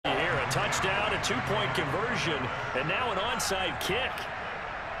touchdown, a two-point conversion, and now an onside kick.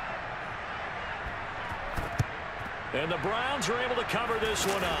 And the Browns are able to cover this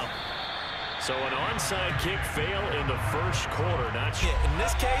one up. So an onside kick fail in the first quarter. In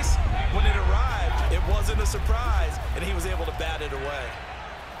this case, when it arrived, it wasn't a surprise, and he was able to bat it away.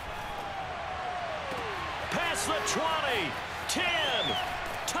 Past the 20, 10,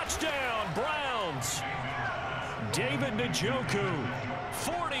 touchdown, Browns. David Njoku,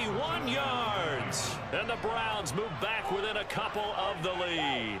 41 yards. And the Browns move back within a couple of the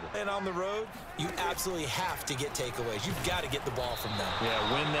lead. And on the road, you absolutely have to get takeaways. You've got to get the ball from them.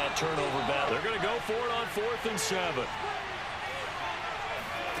 Yeah, win that turnover battle. They're going to go for it on 4th and 7.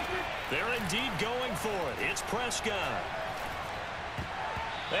 They're indeed going for it. It's Prescott.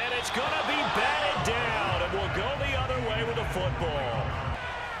 And it's going to be batted down, and we'll go the other way with the football.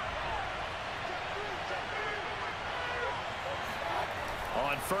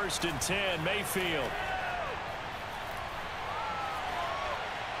 On 1st and 10, Mayfield.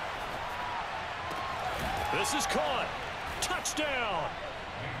 This is caught. Touchdown.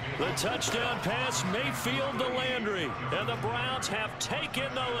 The touchdown pass, Mayfield to Landry. And the Browns have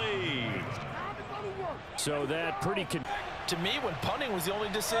taken the lead. So that pretty... To me, when punting was the only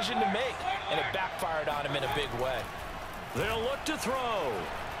decision to make, and it backfired on him in a big way. They'll look to throw.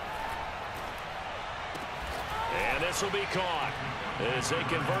 And this will be caught as they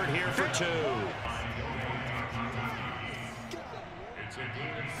convert here for 2.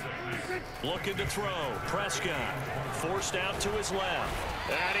 Looking to throw. Prescott forced out to his left.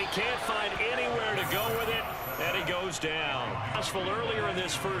 And he can't find anywhere to go with it. And he goes down. Successful earlier in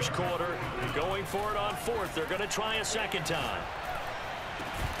this first quarter. Going for it on 4th. They're going to try a second time.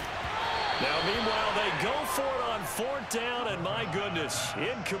 Now, meanwhile, they go for it on 4th down. And my goodness,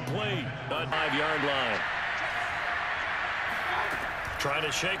 incomplete on 5-yard line. Trying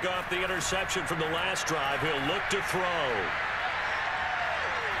to shake off the interception from the last drive. He'll look to throw.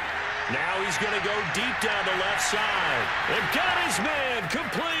 Now he's going to go deep down the left side. And got his man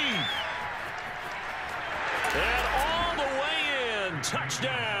complete. And all the way in.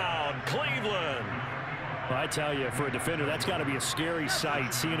 Touchdown, Cleveland. Well, I tell you, for a defender, that's got to be a scary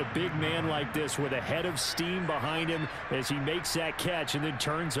sight, seeing a big man like this with a head of steam behind him as he makes that catch and then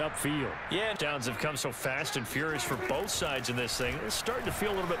turns upfield. Yeah, downs have come so fast and furious for both sides in this thing. It's starting to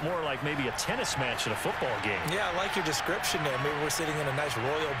feel a little bit more like maybe a tennis match in a football game. Yeah, I like your description there. Maybe we're sitting in a nice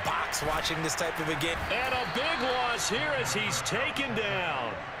royal box watching this type of a game. And a big loss here as he's taken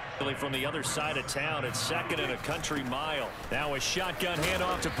down. From the other side of town, it's 2nd and a country mile. Now a shotgun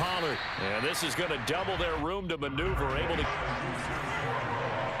handoff to Pollard. And this is going to double their room to maneuver. Able to.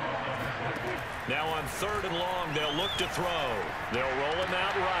 Now on 3rd and long, they'll look to throw. They'll roll him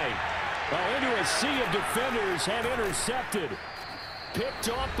out right. Well, into a sea of defenders have intercepted. Picked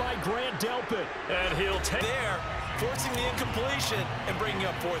off by Grant Delpit. And he'll take there, forcing the incompletion and bringing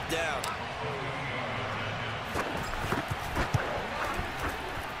up 4th down.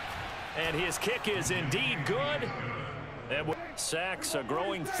 And his kick is indeed good. And sacks, a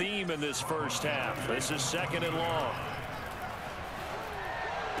growing theme in this first half. This is 2nd and long.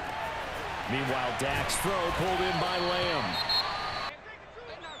 Meanwhile, Dak's throw pulled in by Lamb.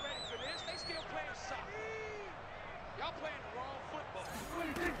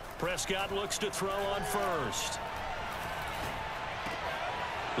 Prescott looks to throw on 1st.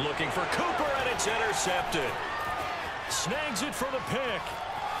 Looking for Cooper, and it's intercepted. Snags it for the pick.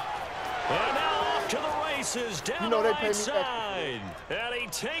 And now off to the races down the right side. And he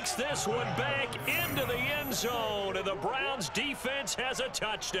takes this one back into the end zone. And the Browns defense has a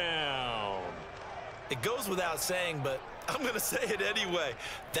touchdown. It goes without saying, but I'm going to say it anyway.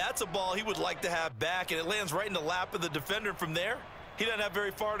 That's a ball he would like to have back, and it lands right in the lap of the defender from there. He doesn't have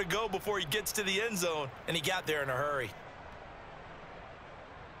very far to go before he gets to the end zone, and he got there in a hurry.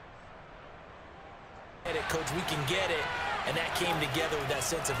 Get it, Coach, we can get it. And that came together with that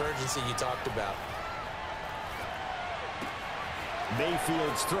sense of urgency you talked about.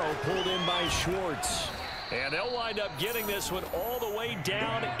 Mayfield's throw pulled in by Schwartz. And they'll wind up getting this one all the way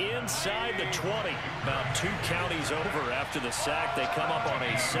down inside the 20. About 2 counties over after the sack. They come up on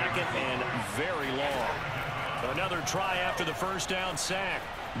a 2nd and very long. Another try after the first down sack.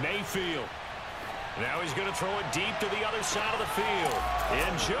 Mayfield. Now he's going to throw it deep to the other side of the field.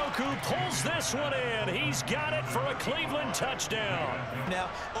 Njoku pulls this one in. He's got it for a Cleveland touchdown. Now,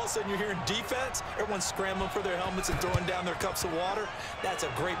 all of a sudden you're hearing defense. Everyone's scrambling for their helmets and throwing down their cups of water. That's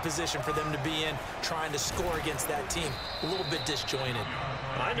a great position for them to be in, trying to score against that team. A little bit disjointed.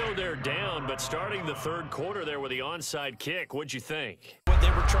 I know they're down, but starting the 3rd quarter there with the onside kick, what'd you think? What they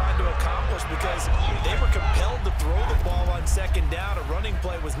were trying to accomplish because they were compelled to throw the ball on second down. A running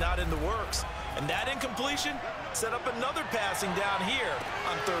play was not in the works. And that incompletion set up another passing down here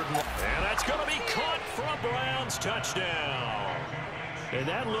on 3rd and 1. And that's going to be caught for a Browns touchdown. And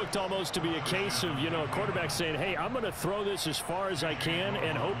that looked almost to be a case of, a quarterback saying, hey, I'm going to throw this as far as I can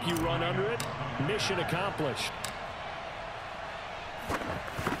and hope you run under it. Mission accomplished.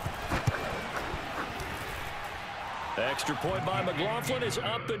 Extra point by McLaughlin is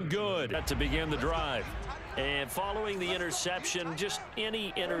up and good to begin the drive. And following the interception, just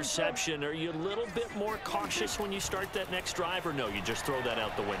any interception, are you a little bit more cautious when you start that next drive, or no, you just throw that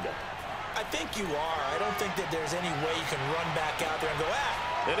out the window? I think you are. I don't think that there's any way you can run back out there and go,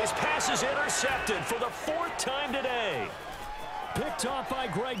 And his pass is intercepted for the 4th time today. Picked off by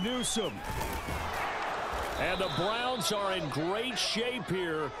Greg Newsome. And the Browns are in great shape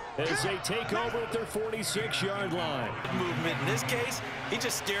here as they take over at their 46-yard line. Movement in this case, he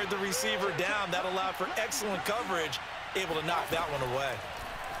just stared the receiver down. That allowed for excellent coverage, able to knock that one away.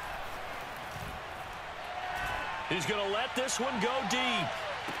 He's going to let this one go deep.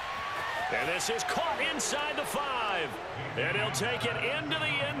 And this is caught inside the 5. And he'll take it into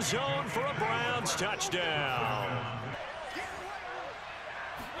the end zone for a Browns touchdown.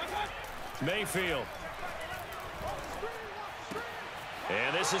 Mayfield.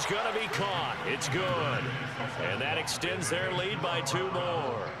 And this is going to be caught. It's good. And that extends their lead by 2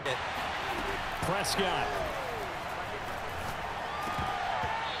 more. Prescott.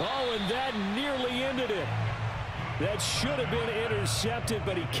 Oh, and that nearly ended it. That should have been intercepted,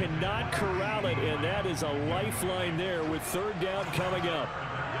 but he cannot corral it, and that is a lifeline there with 3rd down coming up.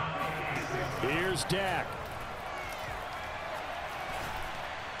 Here's Dak.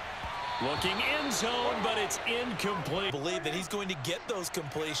 Looking end zone, but it's incomplete. Believe that he's going to get those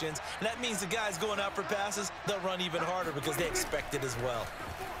completions, and that means the guys going out for passes, they'll run even harder because they expect it as well.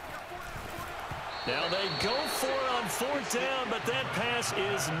 Now they go for it on 4th down, but that pass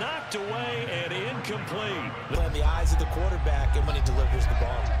is knocked away and incomplete. In the eyes of the quarterback and when he delivers the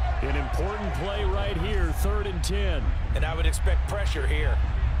ball. An important play right here, 3rd and 10. And I would expect pressure here.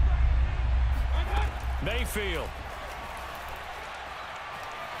 Mayfield.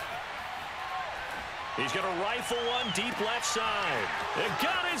 He's going to rifle one deep left side. And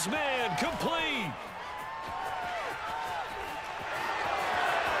got his man complete.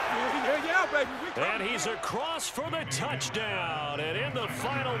 And he's across for the touchdown. And in the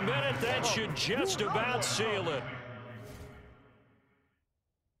final minute, that should just about seal it.